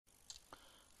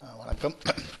வணக்கம்.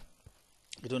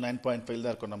 இது 9.5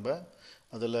 தான் இருக்கும். நம்ம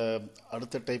அதில்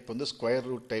அடுத்த டைப் வந்து ஸ்கொயர்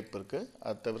ரூட் டைப் இருக்குது.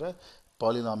 அது தவிர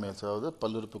பாலினாமியல்ஸ், அதாவது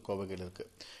பல்லுறுப்புக்கோவைகள்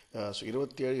இருக்குது. ஸோ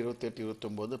 27, 28,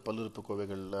 29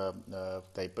 பல்லுறுப்புக்கோவைகள்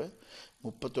type.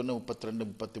 31, 32,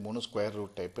 33 square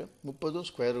root type. 30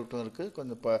 square ரூட்டும் இருக்குது.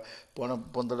 கொஞ்சம்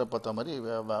போன தடவை பார்த்த மாதிரி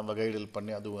வகைகள்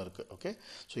பண்ணி அதுவும் இருக்குது. ஓகே,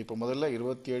 ஸோ இப்போ முதல்ல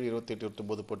 27, 28,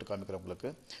 29 போட்டு காமிக்கிறேன்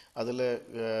உங்களுக்கு. அதில்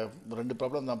 2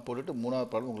 ப்ராப்ளம் நான் போட்டுட்டு 3வது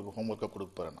ப்ராப்ளம் உங்களுக்கு ஹோம்ஒர்க்காக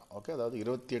கொடுக்க போகிறேன். ஓகே, அதாவது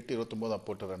 28, 29 நான்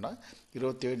போட்டுறேன்னா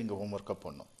 27 நீங்கள் ஹோம்ஒர்க்காக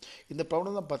போடணும். இந்த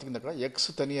ப்ராப்ளம் தான் பார்த்தீங்கன்னாக்கா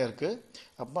எக்ஸ் தனியாக இருக்குது.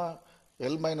 அப்போ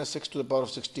L minus x to the power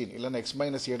of 16 இல்லைன்னா x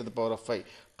minus a to the power of 5,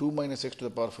 2 minus x to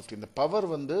the power of 15. இந்த பவர்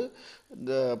வந்து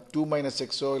இந்த 2 minus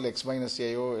xஓ இல்லை x minus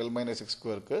aஓ L minus x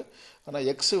ஸ்கொயருக்கு. ஆனால்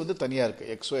x வந்து தனியாக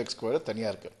இருக்குது, xஓ x ஸ்கொயர்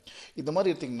தனியாக இருக்குது. இந்த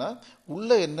மாதிரி எடுத்திங்கன்னா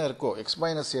உள்ளே என்ன இருக்கோ x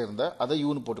minus a இருந்தால் அதை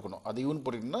யூன்னு போட்டுக்கணும். அதை யூன்னு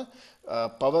போட்டிங்கன்னா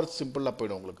பவர் சிம்பிளாக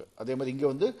போயிடும் உங்களுக்கு. அதே மாதிரி இங்கே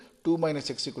வந்து 2 minus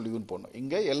x equal to யூன்னு போடணும்.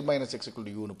 இங்கே L minus x equal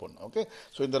to யூன்னு போடணும். ஓகே,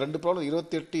 ஸோ இந்த 2 ப்ராப்ளம்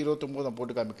 28, 29 நான்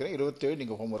போட்டு காமிக்கிறேன். 27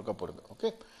 நீங்கள் ஹோம்ஒர்க்காக போடுங்க.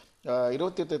 Okay,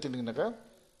 28 எடுத்துட்டீங்கன்னாக்கா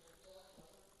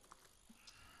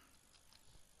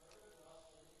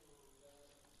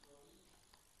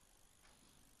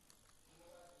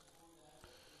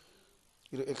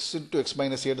x into x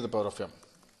minus a to the power of m,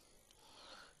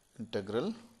 integral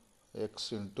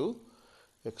x into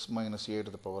x minus a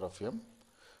to the power of m.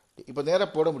 இப்போ நேராக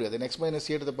போட முடியாது. x minus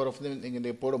a to the power of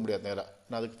நீங்கள் போட முடியாது நேராக.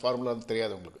 நான் அதுக்கு ஃபார்முலா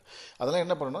தெரியாது உங்களுக்கு. அதெல்லாம்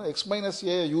என்ன பண்ணணும், x minus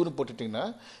a யூன்னு போட்டுட்டிங்கன்னா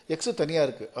x தனியாக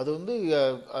இருக்குது, அது வந்து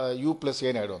u plus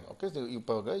a ஆகிடும். ஓகே,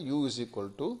 இப்போ u is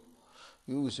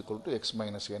equal to x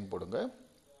minus a போடுங்க.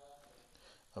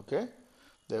 Okay,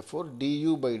 therefore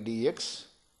du by dx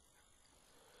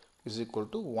is equal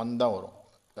to 1 தான் வரும்.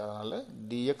 அதனால்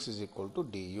dx is equal to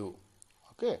du.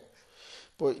 Okay,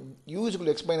 இப்போ u is equal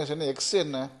to x minus என்ன, x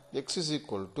என்ன, x is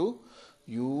equal to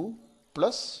u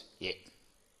plus a.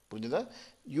 புரிஞ்சுதா?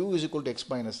 u is equal to x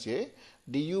minus a,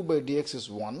 du by dx is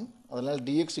 1, அதனால்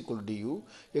dx equal to du,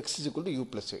 x is equal to u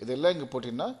plus a. இதெல்லாம் இங்கே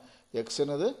போட்டிங்கன்னா x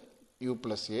என்னது u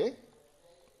plus a,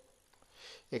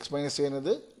 x minus a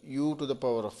என்னது u to the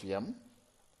power of m,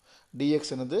 dx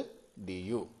என்னது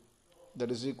du.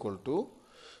 That is equal to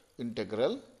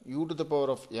integral u to the power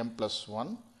of m plus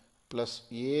 1 plus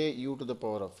a u to the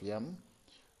power of m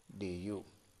du.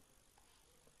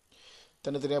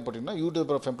 தனித்தனியாக போட்டிங்கன்னா u to the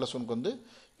power of m plus 1 வந்து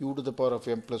u to the power of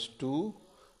m plus 2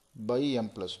 by m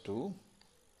plus 2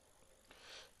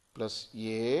 plus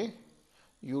a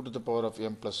u to the power of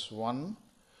m plus 1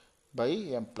 by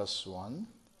m plus 1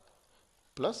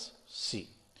 plus c.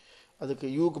 அதுக்கு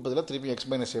uக்கு பதிலாக திருப்பி x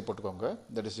minus a போட்டுக்கோங்க.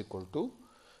 That is equal to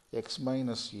x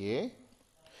minus a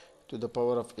to the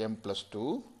power of m plus 2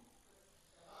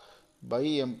 by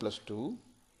m plus 2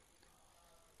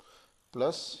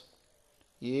 plus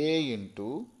a into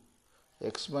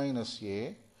x minus a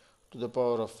to the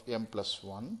power of m plus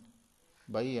 1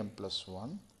 by m plus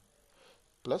 1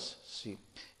 plus c.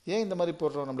 ஏன் இந்த மாதிரி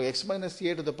போடுறோம், நம்ம x minus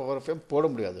a to the power of m போட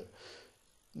முடியாது,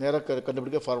 நேராக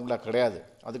கண்டுபிடிக்க formula கிடையாது.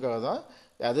 அதுக்காக தான்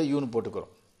அதை யூன்னு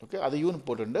போட்டுக்கிறோம். ஓகே, அது யூன்னு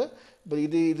போட்டுண்டு இப்போ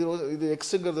இது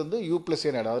எக்ஸுங்கிறது வந்து யூ ப்ளஸ் ஏ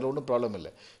ஆகிடும். அதில் ஒன்றும் ப்ராப்ளம்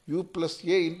இல்லை. You plus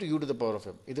A into you to the power of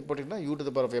M, இது போட்டிங்கன்னா you to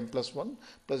the power of M plus 1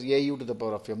 plus A you to the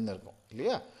power of எம்னு இருக்கும்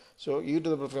இல்லையா? So you to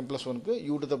the power of M plus 1க்கு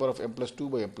you to the power of M plus 2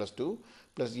 by M plus 2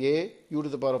 plus A you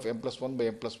to the power of M plus 1 by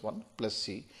M plus 1 plus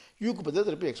C. யூக்கு பதிலாக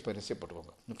திருப்பி X மைனஸே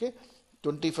போட்டுக்கோங்க. Okay,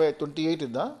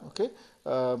 28 தான். Okay,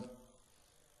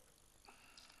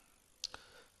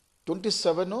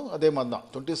 27ம் அதே மாதிரி தான்.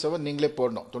 27 நீங்களே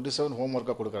போடணும். 27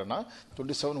 ஹோம்ஒர்க்காக கொடுக்குறேன்னா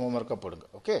 27 ஹோம்ஒர்க்காக போடுங்க.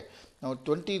 ஓகே, நம்ம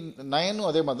 29ம்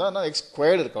அதே மாதிரி தான். ஆனால் எக்ஸ்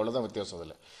ஸ்கொயர்டு இருக்குது, அவ்வளோதான் வித்தியாசம்.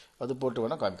 அதில் அது போட்டு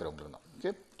வேணால் காமிக்கிறேன் உங்களுக்கு தான்.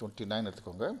 ஓகே, 29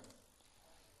 எடுத்துக்கோங்க.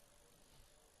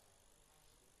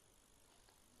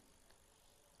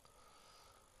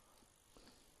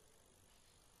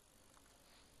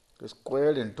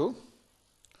 Squared into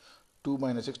 2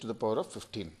 minus x to the power of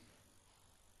 15.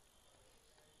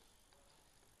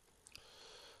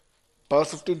 Power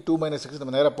 15 2 minus x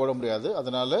நம்ம நேராக போட முடியாது.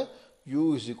 அதனால் u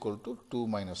is equal to 2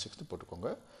 minus x போட்டுக்கோங்க.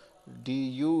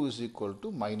 du is equal to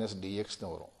minus dx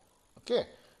வரும். ஓகே,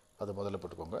 அது முதல்ல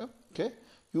போட்டுக்கோங்க. Okay,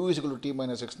 u is equal to t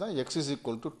minus x x is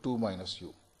equal to 2 minus u.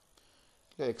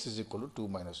 x is equal to 2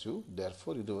 minus u.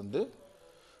 Therefore இது வந்து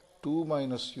 2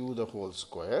 minus u the whole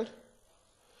square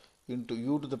into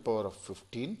u to the power of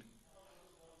 15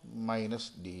 minus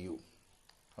du.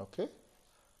 Okay,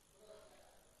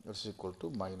 that's equal to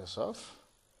minus of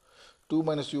 2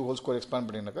 minus u whole square expand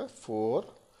பண்ணினாக்கா 4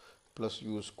 plus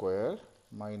u square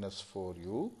minus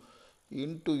 4u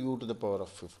into u to the power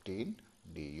of 15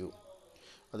 du.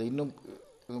 அது இன்னும்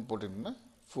போட்டிங்கன்னா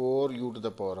 4u to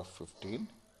the power of 15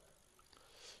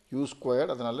 u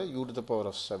squared, அதனால u to the power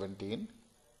of 17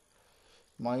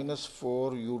 minus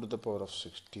 4u to the power of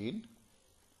 16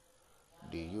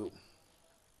 du.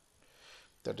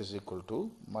 That is equal to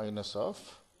minus of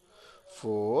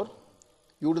 4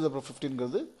 u to the power of 15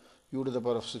 கிறது u to the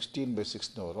power of 16 by 6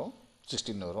 வரும்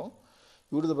 16 வரும்.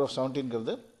 u to the power of 17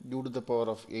 கிறது u to the power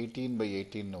of 18 by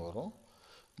 18 வரும்.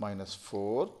 minus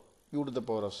 4 u to the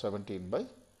power of 17 by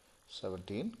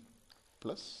 17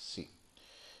 plus c.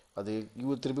 அது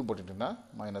u திருப்பி போட்டுட்டீங்கன்னா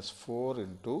minus 4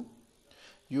 into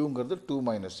u ங்கிறது 2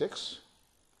 minus x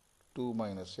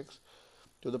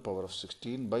to the power of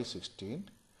 16 by 16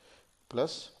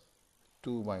 plus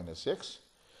 2 minus x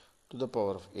to the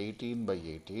power of 18 by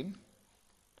 18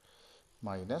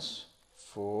 minus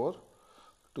 4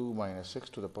 2 minus x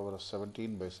to the power of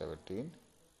 17 by 17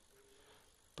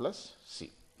 plus c.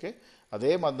 Okay,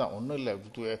 அதே மாதிரி தான் ஒன்றும் இல்லை,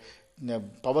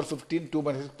 power 15 2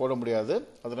 minus x போட முடியாது,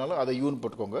 அதனால அதை யூன்னு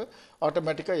போட்டுக்கோங்க.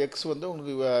 ஆட்டோமேட்டிக்காக எக்ஸ் வந்து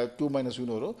உங்களுக்கு 2 minus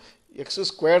யூன்னு வரும். எக்ஸ்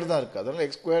ஸ்கொயர் தான் இருக்குது, அதனால்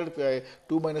X squared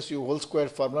 2 minus u whole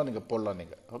square formula நீங்கள் போடலாம்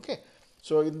நீங்கள். ஓகே,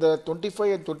 ஸோ இந்த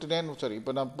 25 and 29 சாரி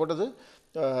இப்போ நான் போட்டது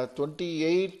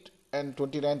 28 and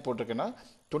 29 போட்டிருக்கேன்னா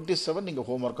 27 நீங்கள்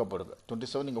ஹோம்ஒர்க்காக போடுங்க.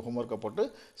 27 நீங்கள் ஹோம்ஒர்க்காக போட்டு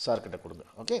சார்கிட்ட கொடுங்க.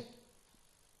 ஓகே,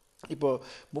 இப்போது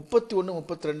 31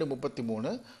 32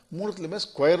 33 மூணுத்துலையுமே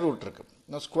ஸ்கொயர் ரூட் இருக்குது.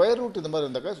 நான் ஸ்கொயர் ரூட் இந்த மாதிரி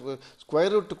இருந்தாக்கா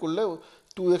ஸ்கொயர் ரூட்டுக்குள்ளே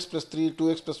 2x + 3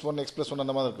 2x + 1 x + 1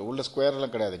 அந்த மாதிரி இருக்குது. உள்ள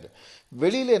ஸ்கொயர்லாம் கிடையாதுங்க.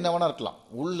 வெளியில் என்ன வேணா இருக்கலாம்,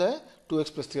 உள்ள 2x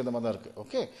 + 3 அந்த மாதிரி தான் இருக்குது.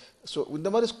 ஓகே, ஸோ இந்த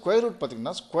மாதிரி ஸ்கொயர் ரூட்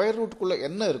பார்த்தீங்கன்னா ஸ்கொயர் ரூட்டுக்குள்ளே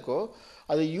என்ன இருக்கோ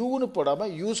அது யூன்னு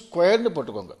போடாமல் யூ ஸ்கொயர்னு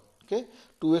போட்டுக்கோங்க. ஓகே,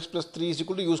 2x + 3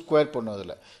 = u ஸ்கொயர்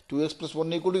பண்ணதில்லை, 2x +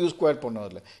 1 = u ஸ்கொயர்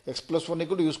பண்ணதில்லை, x + 1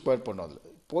 = u ஸ்கொயர் பண்ணதில்லை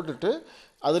போட்டுட்டு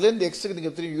அதுலேருந்து எக்ஸுக்கு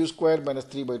நீங்கள் 3 u ஸ்கொயர் -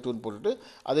 3/2 போட்டுட்டு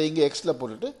அதை இங்கே எக்ஸில்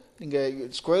போட்டுட்டு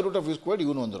நீங்கள் square root of u square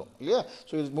யூன்னு வந்துடும் இல்லையா.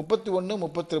 ஸோ இது 31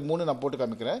 33 நான் போட்டு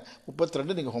காமிக்கிறேன்,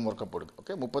 32 நீங்கள் ஹோம்ஒர்க்காக போடுங்க.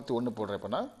 ஓகே, 31 போடுறேன்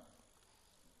இப்போ நான்.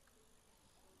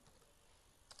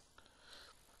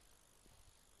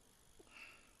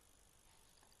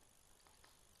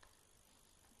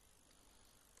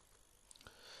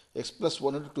 x +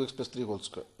 1 into 2x + 3 whole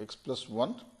square, x +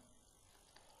 1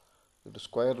 into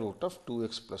square root of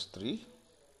 2x + 3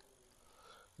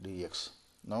 dx.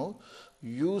 Now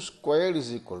u squared is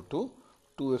equal to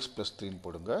 2x + 3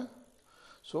 போடுங்க.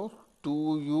 So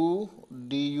 2u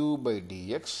du by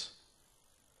dx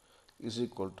is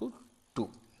equal to 2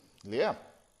 இல்லையா,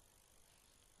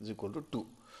 is equal to 2.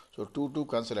 So 2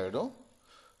 cancel ஆகிடும்.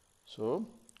 So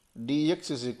dx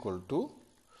is equal to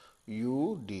u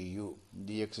du,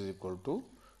 dx is equal to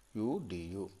u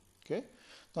du. Okay,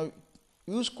 now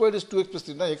u squared is 2x +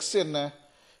 3 na x என்ன,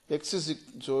 x is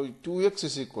so 2x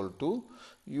is equal to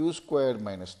u squared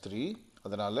minus 3,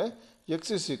 அதனால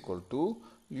x is equal to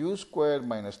u squared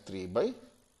minus 3 by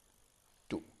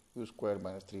 2, u squared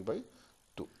minus 3 by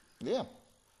 2 இல்லையா.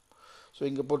 So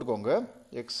இங்கே போட்டுக்கோங்க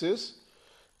x is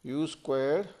u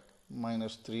squared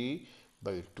minus 3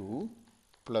 by 2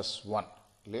 plus 1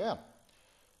 இல்லையா.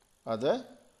 அதை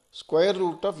square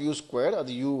root of u square,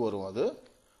 அது u வரும், அது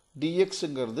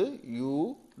dxங்கிறது u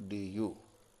du,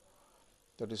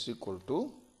 that is equal to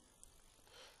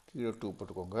கீழே 2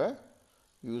 போட்டுக்கோங்க,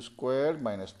 u squared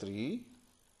minus 3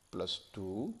 plus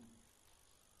 2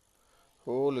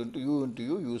 whole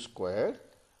into u squared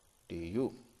du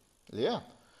இல்லையா.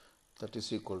 That is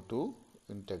equal to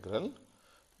integral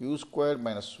u squared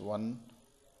minus 1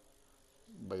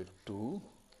 by 2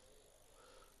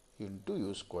 into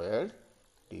u squared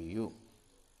du.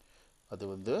 அது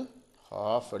வந்து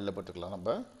half வெளில போட்டுக்கலாம்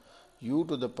நம்ம, u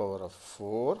to the power of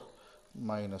 4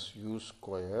 minus u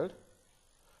squared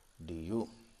du.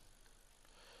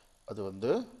 அது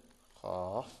வந்து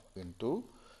half into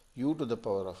u to the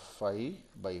power of 5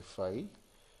 by 5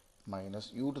 minus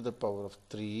u to the power of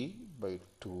 3 by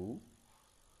 2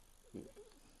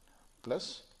 plus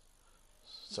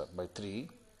by 3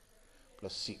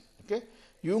 plus c. Okay,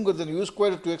 uங்கிறது u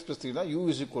squared 2x plus 3 u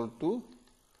is equal to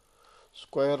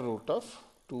square root of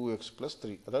 2x plus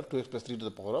 3, அதாவது 2x plus 3 to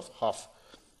the power of half,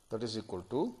 that is equal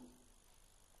to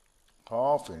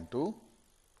half into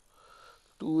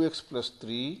 2x plus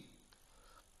 3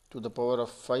 to the power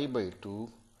of 5 by 2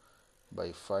 by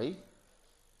 5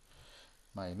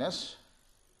 minus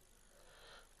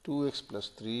 2x plus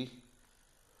 3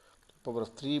 to the power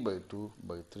of 3 by 2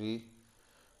 by 3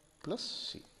 plus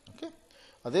c. Okay,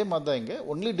 அதே மாதிரி தான் இங்கே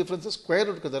only difference square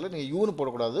இருக்கிறதால நீங்கள் யூன்னு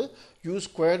போடக்கூடாது, you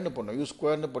ஸ்கொயர்னு போடணும். யூ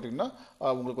ஸ்கொயர்னு போட்டிங்கன்னா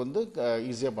உங்களுக்கு வந்து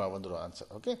ஈஸியாக வந்துடும்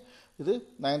ஆன்சர். ஓகே, இது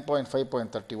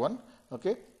 9.5.31.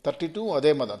 ஓகே, 32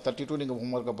 அதே மாதிரி தான், 32 நீங்கள்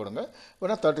ஹோம்ஒர்க்காக போடுங்க,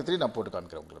 வேணா 33 நான் போட்டு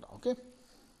காமிக்கிறேன் உங்களுக்கு தான். ஓகே,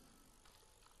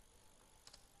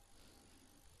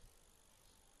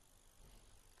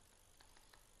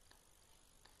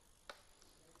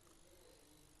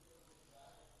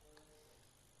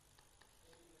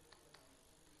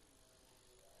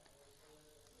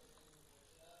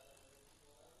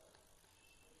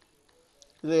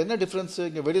 இதில் என்ன டிஃப்ரென்ஸ்,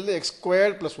 இங்கே வெளியில் எக்ஸ்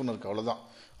ஸ்கொயர்ட் ப்ளஸ் ஒன்று இருக்குது, அவ்வளோதான்.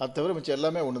 அது தவிர மிச்சம்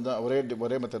எல்லாமே ஒன்று தான்,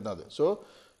 ஒரே மெத்தட் தான் அது. So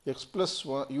X plus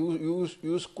one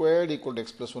you squared equal to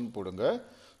X plus one போடுங்க.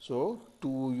 So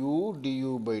 2u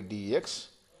du by dx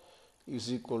is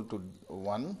equal to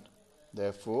 1.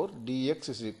 Therefore dx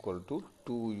is equal to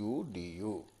 2u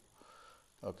du.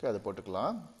 Okay, அதை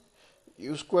போட்டுக்கலாம்.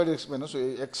 u squared x minus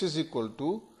x is equal to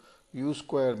u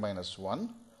squared minus 1.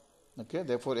 Okay,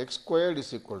 therefore x squared is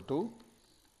equal to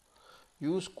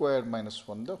u squared minus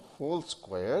 1 the whole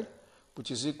squared,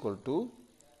 which is equal to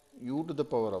u to the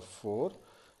power of 4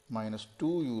 minus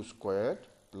 2u squared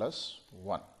plus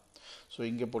 1. So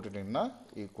இங்கே போட்டுட்டீங்கன்னா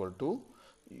equal to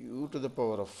u to the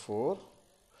power of 4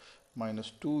 minus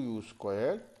 2u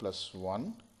squared plus 1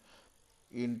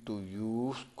 into u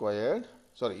squared,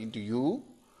 sorry, into u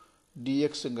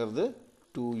dxங்கிறது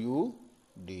 2u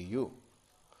du.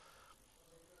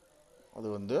 அது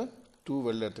வந்து 2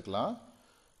 வெளில எடுத்துக்கலாம்.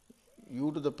 u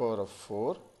to the power of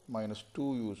 4 minus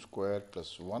 2u squared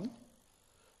plus 1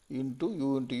 into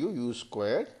u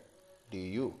squared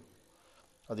du.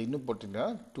 அது இன்னும் போட்டிங்கன்னா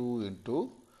 2 into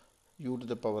u to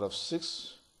the power of 6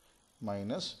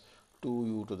 minus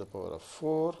 2u to the power of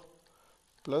 4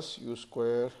 plus u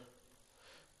squared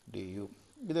du.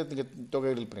 இதை நீங்கள்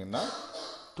தொகையிடல் பண்ணிங்கன்னா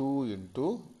 2 into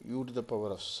u to the power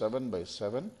of 7 by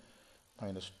 7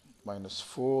 minus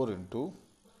 4 into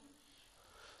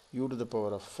u to the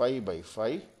power of 5 by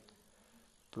 5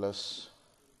 plus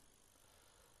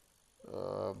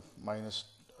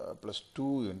plus 2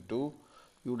 into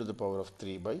u to the power of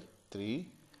 3 by 3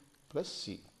 plus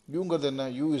c. uங்கிறது என்ன,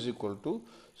 u is equal to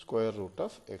square root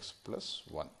of x plus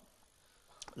 1.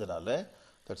 அதனால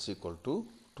that's equal to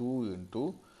 2 into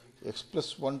x plus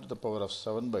 1 to the power of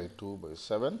 7 by 2 by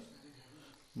 7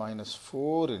 minus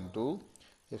 4 into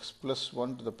x plus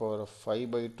 1 to the power of 5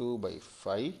 by 2 by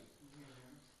 5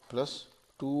 plus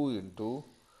 2 into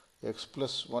x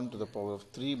plus 1 to the power of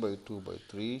 3 by 2 by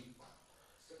 3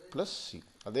 plus c.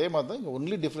 அதே மாதிரி தான் இங்கே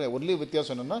only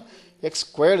வித்தியாசம் என்னென்னா X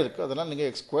squared இருக்குது, அதனால் நீங்கள்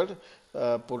X squared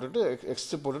போட்டுட்டு எக்ஸ்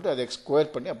போட்டுட்டு அதை எக்ஸ் ஸ்கொயர்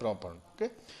பண்ணி அப்புறம் பண்ணணும். ஓகே,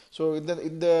 ஸோ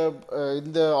இந்த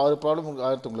 6 ப்ராப்ளம்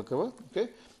ஆயிரத்து உங்களுக்கு. ஓகே,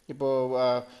 இப்போது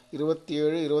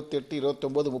 27, 28,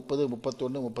 29, 30,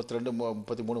 31, 32,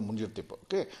 33 முடிஞ்சிருது இப்போ.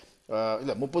 ஓகே,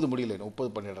 இல்லை 30 முடியல,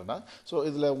 30 பண்ணிடுறேன்னா. ஸோ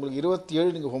இதில் உங்களுக்கு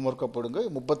 27 நீங்கள் ஹோம் ஒர்க்காக போடுங்க,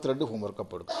 32 ஹோம் ஒர்க்காக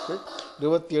போடுங்க. ஓகே,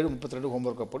 27, 32 ஹோம்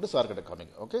ஒர்க்காக போட்டு சார் கிட்ட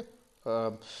காமிங்க. ஓகே,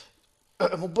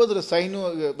 30 சைனும்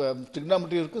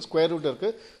ட்ரிக்னாமெட்ரி இருக்குது, ஸ்கொயர் ரூட்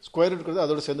இருக்குது, ஸ்கொயர் ரூட் இருக்கிறது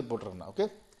அதோட சேர்ந்து போட்டுருங்கண்ணா. ஓகே,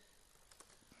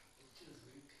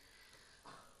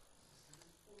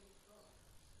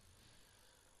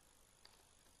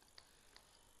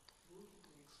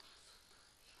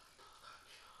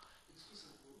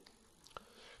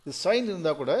 இது சைன்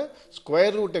இருந்தால் கூட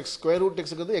square root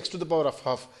எக்ஸுங்கிறது X to the power of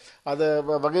half, அதை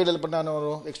வகையிடல் பண்ணால்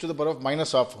வரும் X to the power of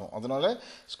minus of வரும். அதனால்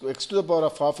X to the power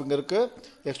of half இங்கே இருக்குது,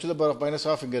 X to the power of minus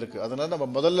of இங்கே இருக்குது. அதனால் நம்ம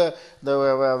முதல்ல இந்த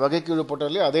வகைக்கீழ்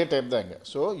போட்டாலே அதே டைப் தான் இங்கே.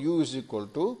 So u is equal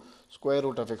to square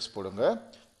root of X போடுங்க.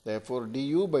 therefore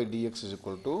du by dx is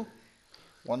equal to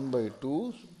 1 by 2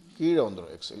 கீழே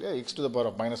வந்துடும் எக்ஸ் இல்லையா, X to the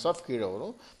power of minus of கீழே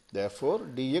வரும். therefore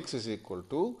dx is equal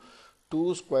to 2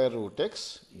 square root x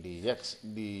dx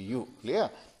du இல்லையா.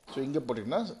 So இங்கே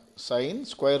போட்டிங்கன்னா sin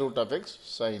square root of x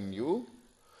sin u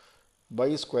by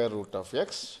square root of x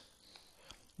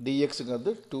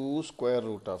dxங்கிறது 2 square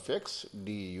root of x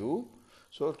du.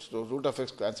 So root of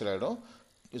x cancel ஆகிடும்,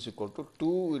 is equal to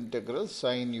 2 integral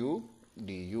sin u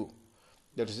du.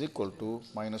 that is equal to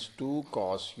minus 2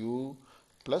 cos u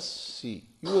plus c.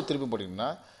 u திருப்பி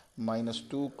போட்டிங்கன்னா minus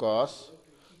 2 cos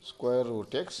square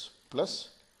root x plus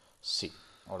c.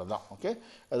 அவ்வளோதான். Okay,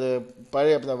 அது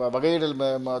பழைய வகையிடல்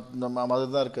மாதிரி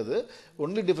தான் இருக்குது.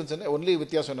 Only difference என்ன, ஒன்லி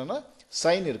வித்தியாசம் என்னென்னா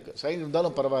சைன் இருக்குது. சைன்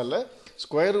இருந்தாலும் பரவாயில்ல,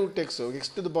 square root X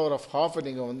X to the power of ஹாஃபை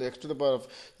நீங்கள் வந்து X to the power of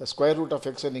square root of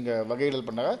எக்ஸை நீங்கள் வகையிடல்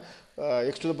பண்ணால்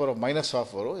X to the power of minus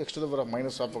of வரும். X to the power of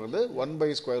minus of வந்து 1 by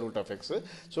square root of x.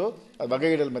 So அது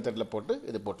வகையிடல் மெத்தடில் போட்டு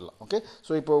இது போட்டலாம். ஓகே,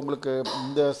 ஸோ இப்போ உங்களுக்கு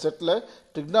இந்த செட்டில்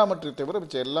ட்ரிக்னாமெட்ரி தவிர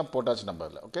மிச்சம் எல்லாம் போட்டாச்சு நம்ம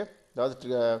அதில். ஓகே, அதாவது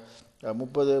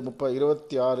 30,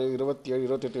 26, 27,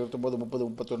 28, 29, 30,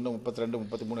 31, 32,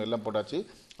 33 எல்லாம் போட்டாச்சு.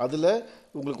 அதில்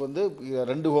உங்களுக்கு வந்து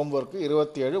 2 ஹோம்ஒர்க்கு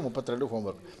 27, 32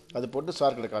 ஹோம்ஒர்க் அது போட்டு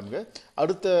சார் கிட்ட காமிங்க.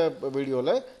 அடுத்த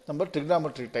வீடியோவில் நம்ம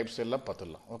ட்ரிக்னாமெட்ரி டைப்ஸ் எல்லாம்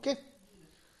பார்த்துடலாம். ஓகே.